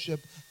worship,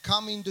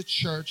 coming to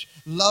church,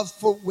 love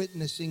for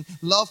witnessing,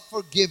 love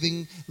for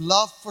giving,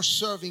 love for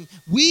serving.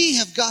 We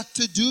have got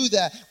to do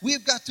that. We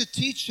have got to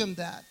teach them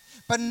that.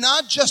 But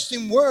not just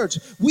in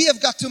words. We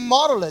have got to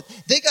model it.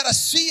 They got to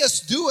see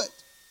us do it.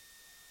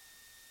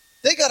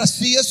 They got to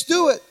see us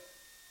do it.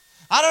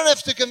 I don't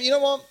have to come, you know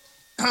what?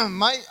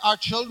 Our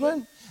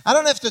children, I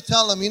don't have to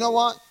tell them, you know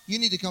what? You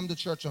need to come to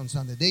church on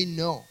Sunday. They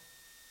know.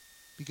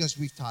 Because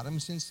we've taught them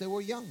since they were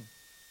young.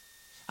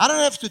 I don't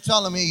have to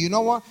tell them, hey, you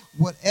know what?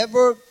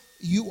 Whatever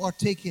you are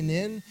taking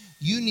in,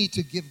 you need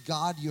to give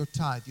God your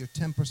tithe, your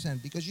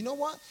 10%. Because you know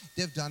what?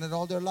 They've done it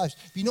all their lives.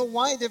 You know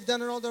why they've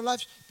done it all their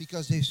lives?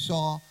 Because they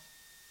saw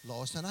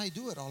Lois and I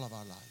do it all of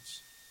our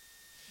lives.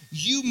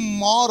 You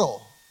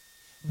model.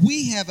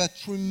 We have a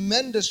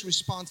tremendous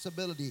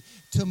responsibility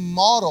to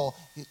model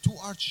to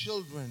our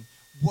children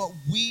what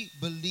we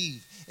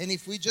believe. And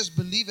if we just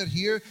believe it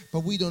here,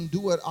 but we don't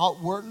do it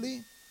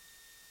outwardly,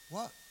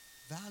 what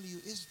value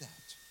is that?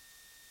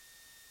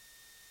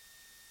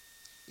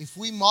 If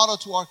we model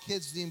to our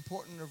kids the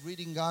importance of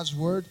reading God's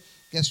Word,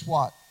 guess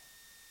what?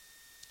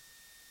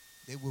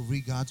 They will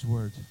read God's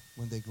Word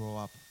when they grow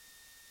up.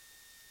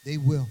 They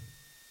will.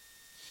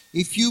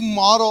 If you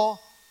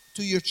model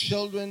to your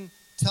children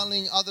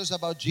telling others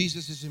about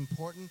Jesus is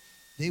important,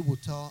 they will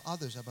tell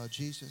others about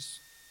Jesus.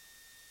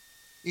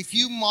 If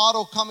you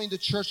model coming to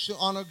church to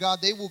honor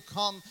God, they will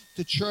come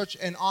to church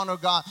and honor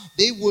God.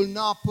 They will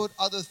not put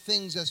other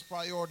things as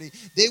priority.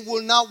 They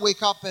will not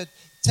wake up at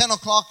 10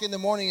 o'clock in the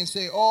morning and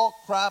say, oh,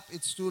 crap,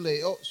 it's too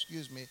late. Oh,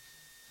 excuse me.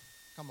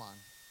 Come on,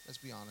 let's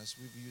be honest.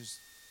 We've used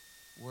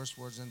worse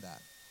words than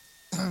that.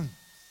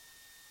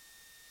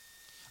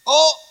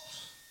 Oh,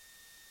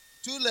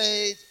 too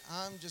late.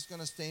 I'm just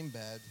going to stay in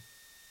bed.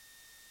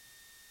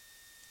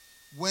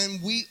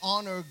 When we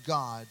honor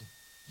God,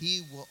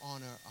 He will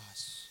honor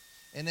us.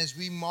 And as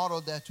we model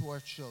that to our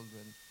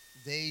children,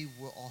 they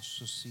will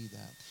also see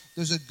that.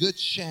 There's a good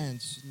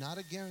chance, not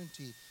a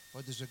guarantee,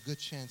 but there's a good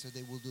chance that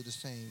they will do the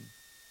same.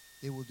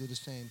 They will do the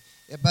same.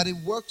 But it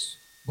works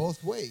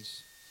both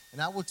ways.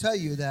 And I will tell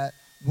you that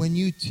when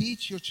you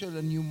teach your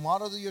children, you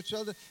model to your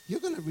children, you're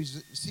going to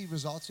see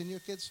results in your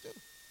kids too.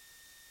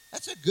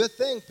 That's a good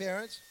thing,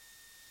 parents.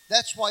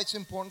 That's why it's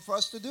important for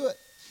us to do it.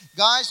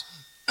 Guys,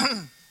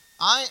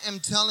 I am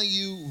telling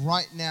you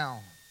right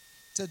now,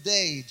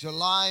 today,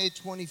 July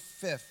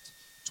 25th,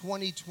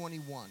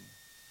 2021,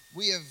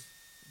 we have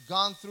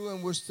gone through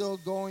and we're still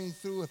going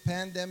through a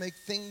pandemic.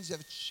 Things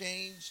have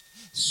changed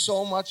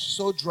so much,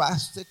 so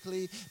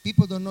drastically.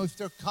 People don't know if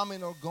they're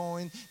coming or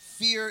going.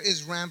 Fear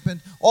is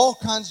rampant. All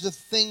kinds of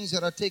things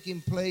that are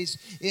taking place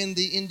in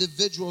the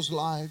individuals'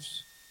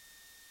 lives.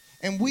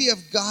 And we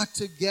have got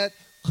to get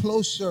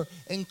closer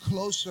and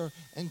closer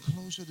and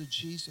closer to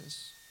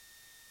Jesus.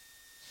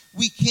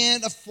 We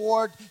can't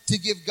afford to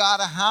give God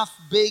a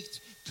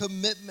half-baked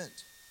commitment.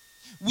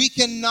 We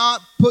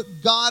cannot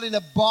put God in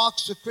a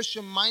box, a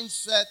Christian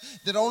mindset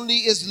that only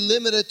is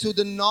limited to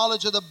the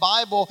knowledge of the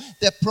Bible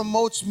that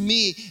promotes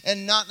me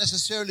and not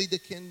necessarily the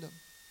kingdom.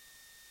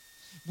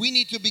 We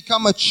need to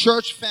become a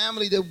church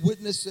family that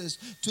witnesses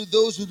to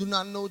those who do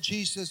not know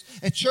Jesus.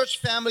 A church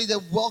family that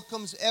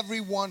welcomes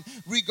everyone,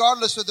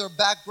 regardless of their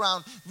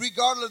background,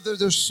 regardless of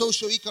their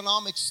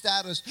socioeconomic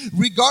status,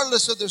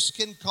 regardless of their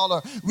skin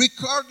color,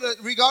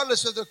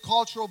 regardless of their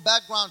cultural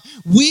background.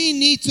 We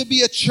need to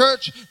be a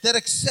church that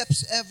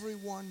accepts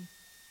everyone.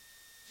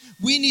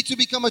 We need to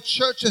become a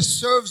church that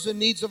serves the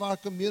needs of our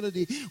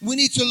community. We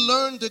need to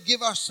learn to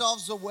give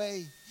ourselves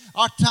away,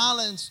 our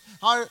talents,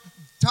 our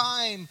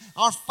time,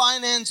 our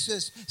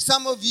finances.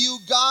 Some of you,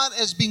 God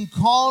has been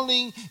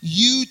calling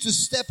you to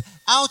step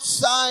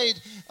outside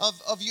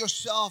of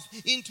yourself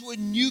into a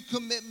new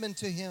commitment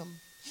to Him.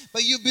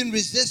 But you've been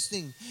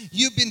resisting.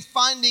 You've been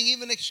finding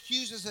even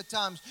excuses at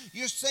times.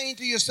 You're saying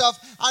to yourself,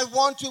 I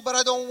want to, but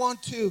I don't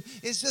want to.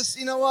 It's just,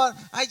 you know what?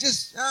 I'd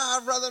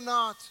rather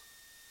not.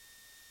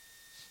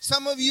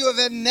 Some of you have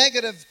had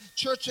negative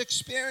church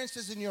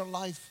experiences in your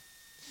life.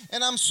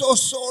 And I'm so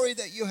sorry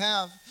that you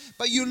have.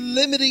 But you're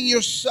limiting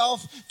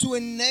yourself to a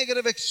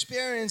negative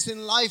experience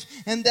in life.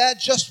 And that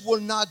just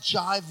will not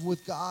jive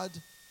with God.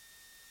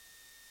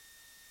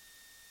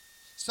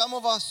 Some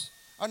of us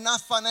are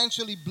not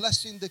financially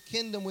blessing the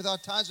kingdom with our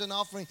tithes and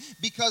offering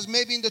because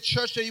maybe in the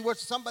church that you were,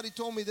 somebody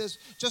told me this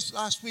just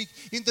last week,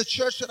 in the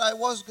church that I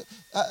was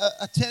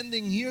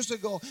attending years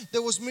ago,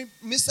 there was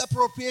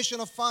misappropriation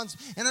of funds,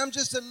 and I'm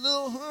just a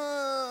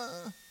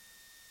little,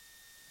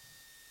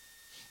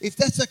 If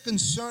that's a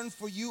concern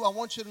for you, I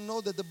want you to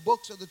know that the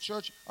books of the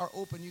church are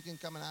open. You can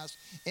come and ask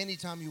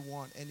anytime you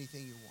want,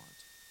 anything you want.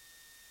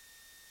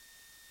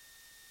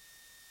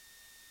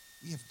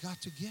 We have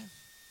got to give.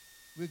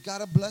 We've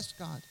got to bless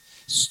God.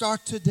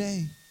 Start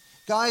today.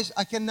 Guys,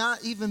 I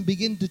cannot even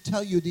begin to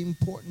tell you the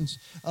importance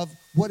of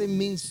what it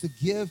means to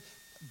give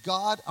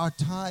God our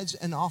tithes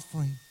and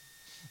offering.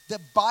 The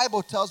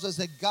Bible tells us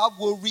that God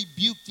will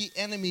rebuke the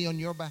enemy on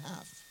your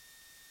behalf.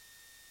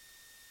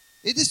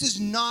 This is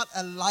not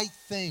a light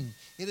thing.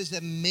 It is a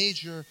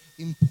major,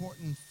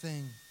 important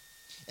thing.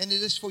 And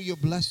it is for your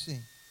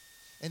blessing.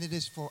 And it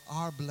is for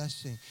our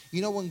blessing.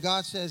 You know, when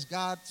God says,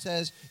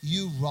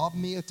 you rob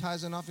me of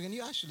tithes and offering, and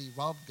you actually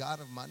rob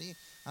God of money,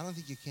 I don't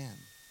think you can.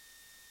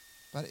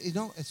 But it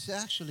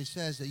actually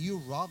says that you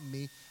rob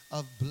me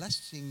of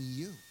blessing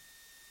you.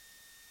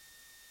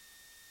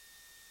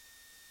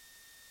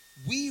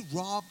 We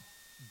rob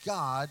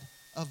God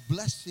of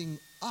blessing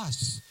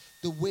us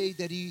the way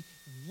that He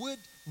would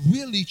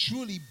really,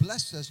 truly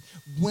bless us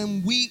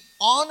when we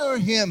honor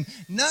Him,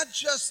 not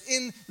just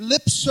in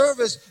lip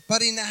service,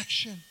 but in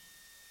action.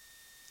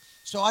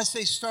 So I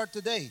say start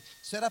today.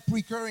 Set up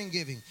recurring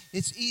giving.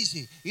 It's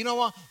easy. You know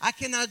what? I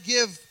cannot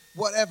give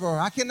whatever.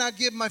 I cannot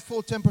give my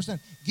full 10%.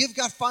 Give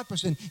God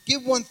 5%.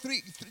 Give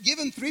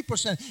Him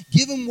 3%.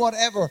 Give Him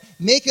whatever.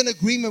 Make an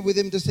agreement with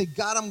Him to say,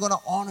 God, I'm going to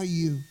honor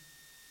you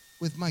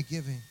with my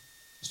giving.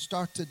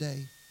 Start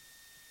today.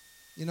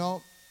 You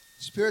know,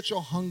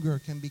 spiritual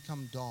hunger can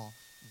become dull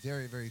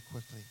very, very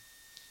quickly.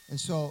 And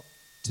so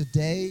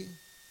today,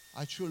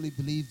 I truly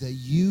believe that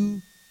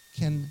you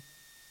can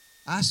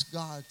ask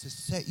God to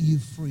set you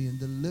free and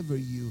deliver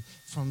you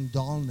from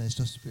dullness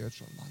of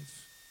spiritual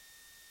life.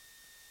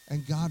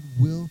 And God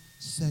will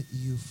set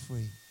you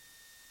free.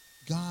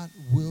 God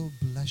will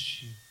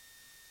bless you.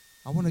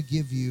 I want to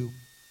give you,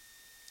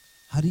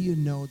 how do you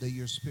know that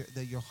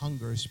your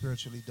hunger is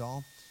spiritually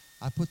dull?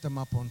 I put them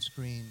up on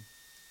screen.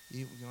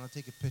 You want to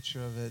take a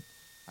picture of it?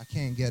 I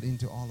can't get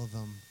into all of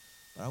them.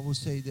 But I will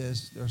say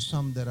this. There are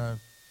some that are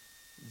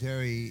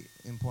very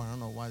important. I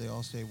don't know why they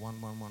all say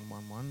 1, 1, 1,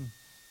 1, 1.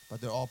 But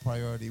they're all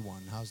priority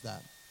 1. How's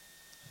that?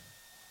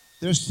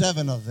 There's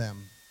 7 of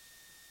them.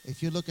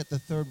 If you look at the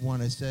third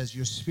one, it says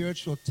your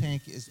spiritual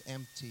tank is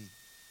empty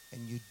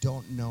and you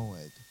don't know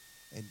it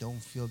and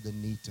don't feel the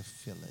need to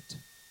fill it.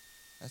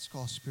 That's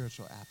called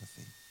spiritual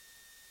apathy.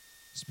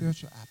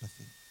 Spiritual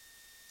apathy.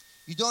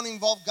 You don't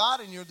involve God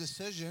in your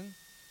decision.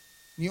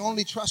 You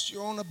only trust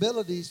your own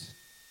abilities.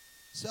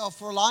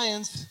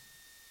 Self-reliance.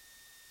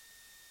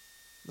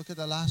 Look at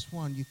the last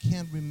one. You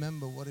can't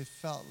remember what it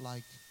felt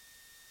like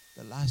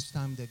the last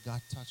time that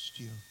God touched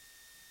you.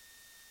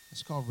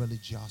 It's called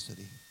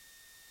religiosity.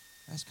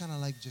 That's kind of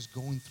like just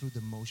going through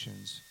the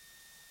motions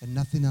and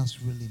nothing else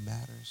really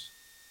matters.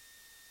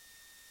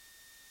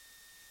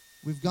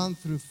 We've gone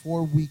through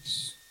 4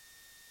 weeks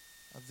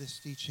of this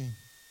teaching.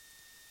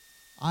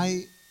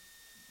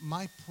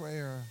 My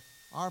prayer,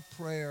 our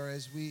prayer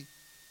as we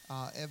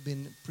have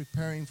been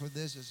preparing for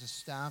this as a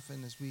staff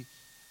and as we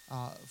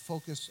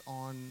focus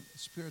on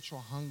spiritual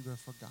hunger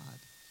for God,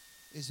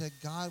 is that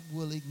God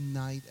will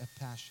ignite a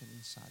passion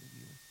inside of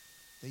you,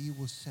 that you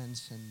will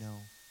sense and know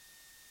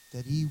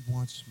that He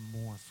wants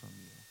more from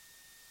you,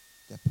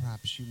 that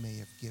perhaps you may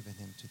have given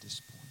Him to this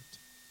point.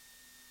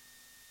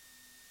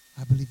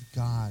 I believe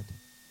God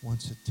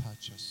wants to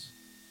touch us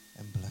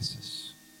and bless us.